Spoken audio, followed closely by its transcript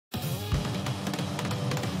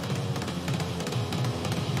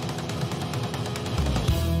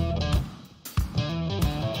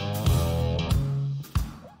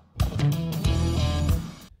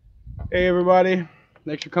Hey everybody,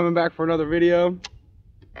 thanks for coming back for another video.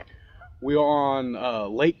 We are on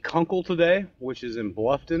Lake Kunkle today, which is in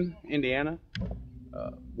Bluffton, Indiana,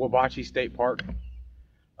 Wabache State Park.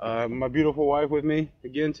 My beautiful wife with me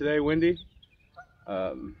again today, Wendy.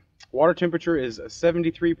 Water temperature is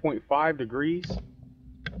 73.5 degrees.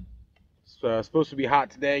 It's supposed to be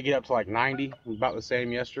hot today, get up to like 90, about the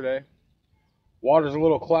same yesterday. Water's a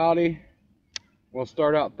little cloudy. We'll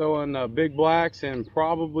start out throwing big blacks and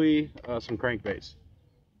probably some crankbaits.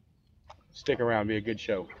 Stick around, be a good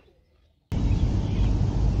show.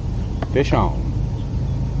 Fish on.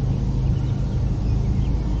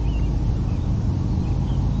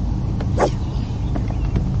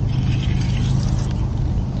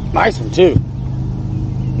 Nice one too.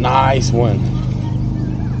 Nice one.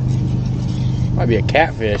 Might be a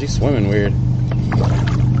catfish. He's swimming weird.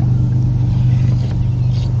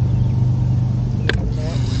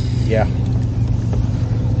 Yeah.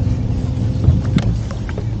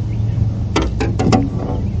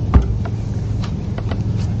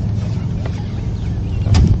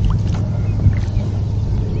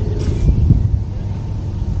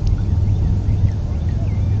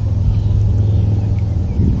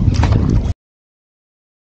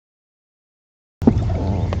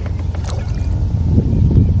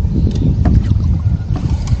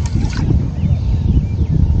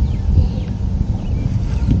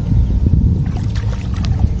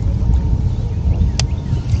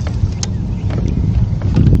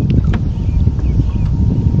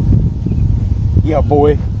 Yeah,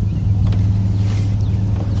 boy.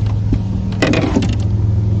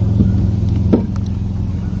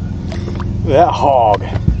 That hog.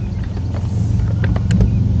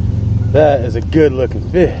 That is a good looking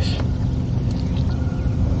fish.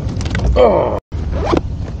 Oh.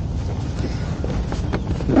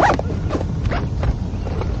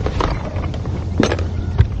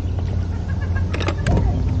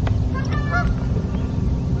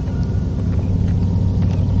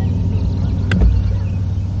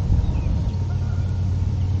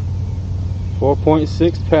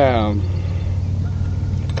 4.6 pound.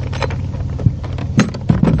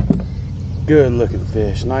 Good looking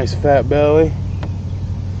fish. Nice fat belly.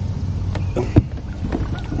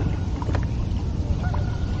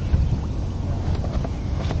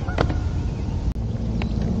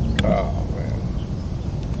 Oh man.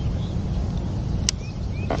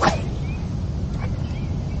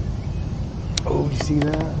 Oh, you see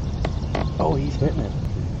that? Oh, he's hitting it.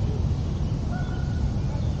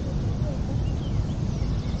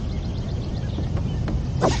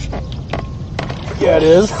 Yeah, it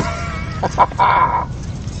is.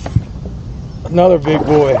 Another big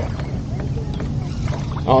boy.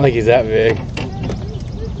 I don't think he's that big.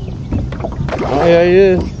 Oh yeah, he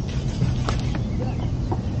is.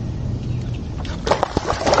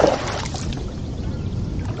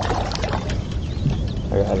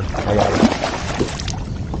 I got it. I got it.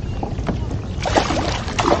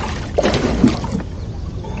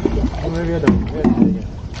 Oh, maybe I don't. Maybe I don't.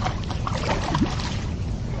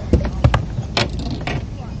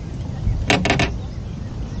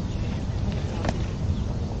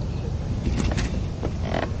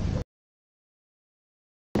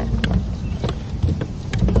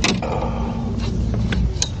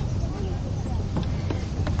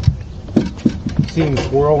 See him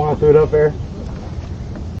swirl when I threw it up there?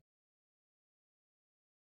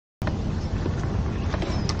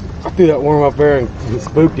 I threw that worm up there and it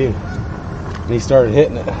spooked him. And he started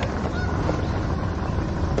hitting it.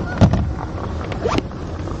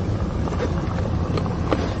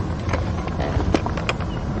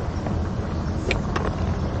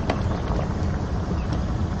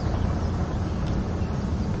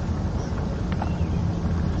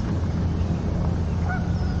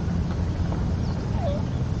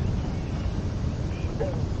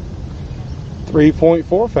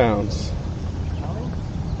 .4 pounds.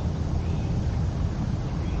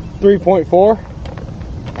 3.4.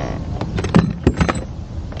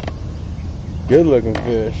 Good looking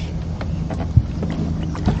fish.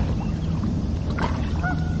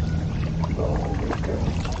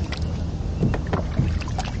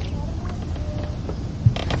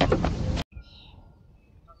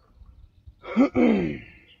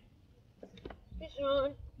 Fish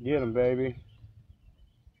on. Get him, baby.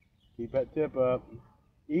 Keep that tip up.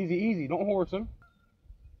 Easy, easy. Don't horse him.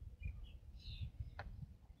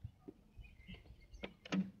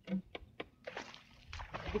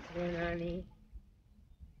 It's going on me.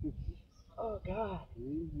 Oh God.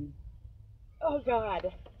 Easy. Oh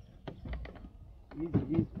God. Easy,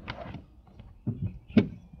 easy.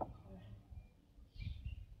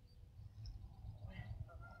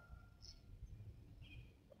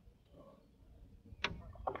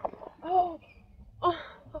 Oh. Oh.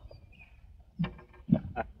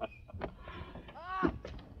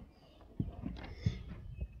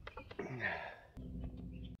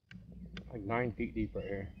 Like 9 feet deep right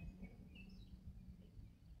here.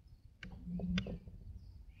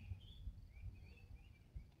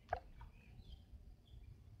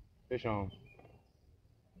 Fish on.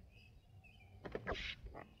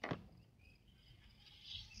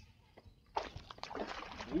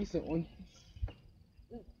 Decent one.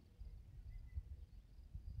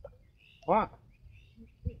 Wow.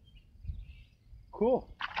 Cool.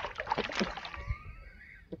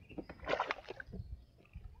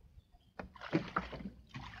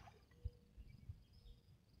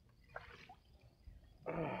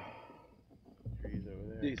 Trees over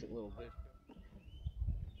there. Decent little fish.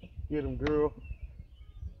 Get him, girl.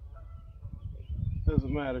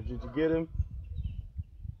 Doesn't matter. Did you get him?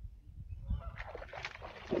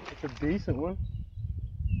 It's a decent one.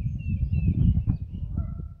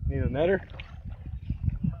 Need a netter?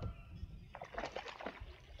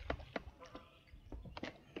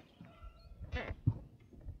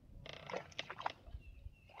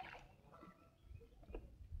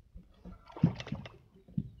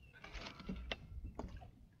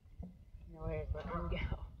 No, where's my go?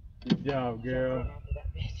 Good job, girl. Jumping after that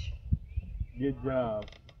bitch. Good job.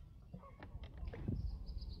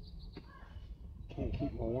 Can't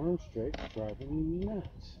keep my worm straight. It's driving me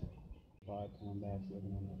nuts. 5-pound bass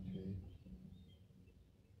living on that tree.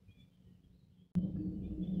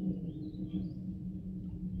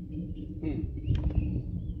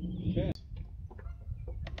 Okay.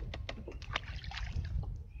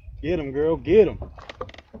 Get him, girl. Get him.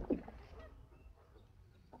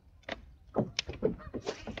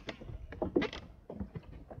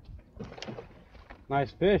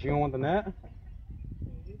 Nice fish. You gonna want the net?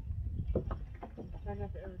 Try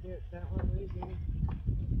not to overdo it, so I don't want to lose any.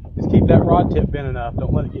 Just keep that rod tip bent enough.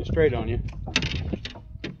 Don't let it get straight on you.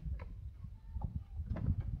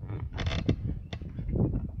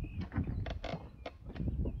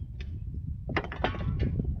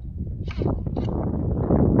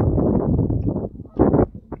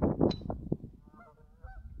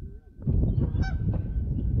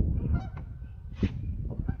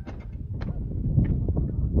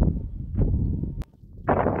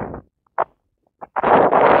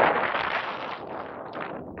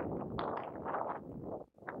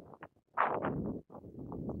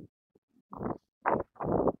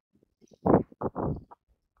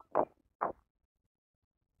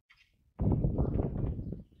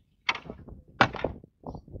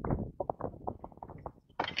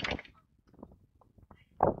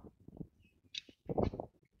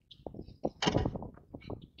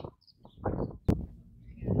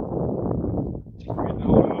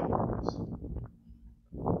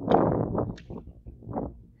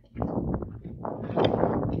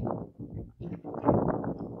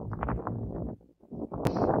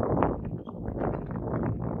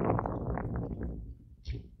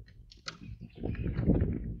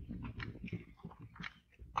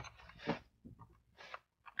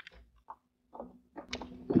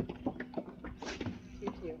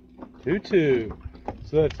 Two.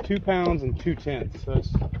 So that's 2 pounds and 2/10. So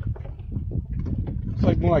it's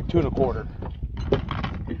like more like 2 1/4.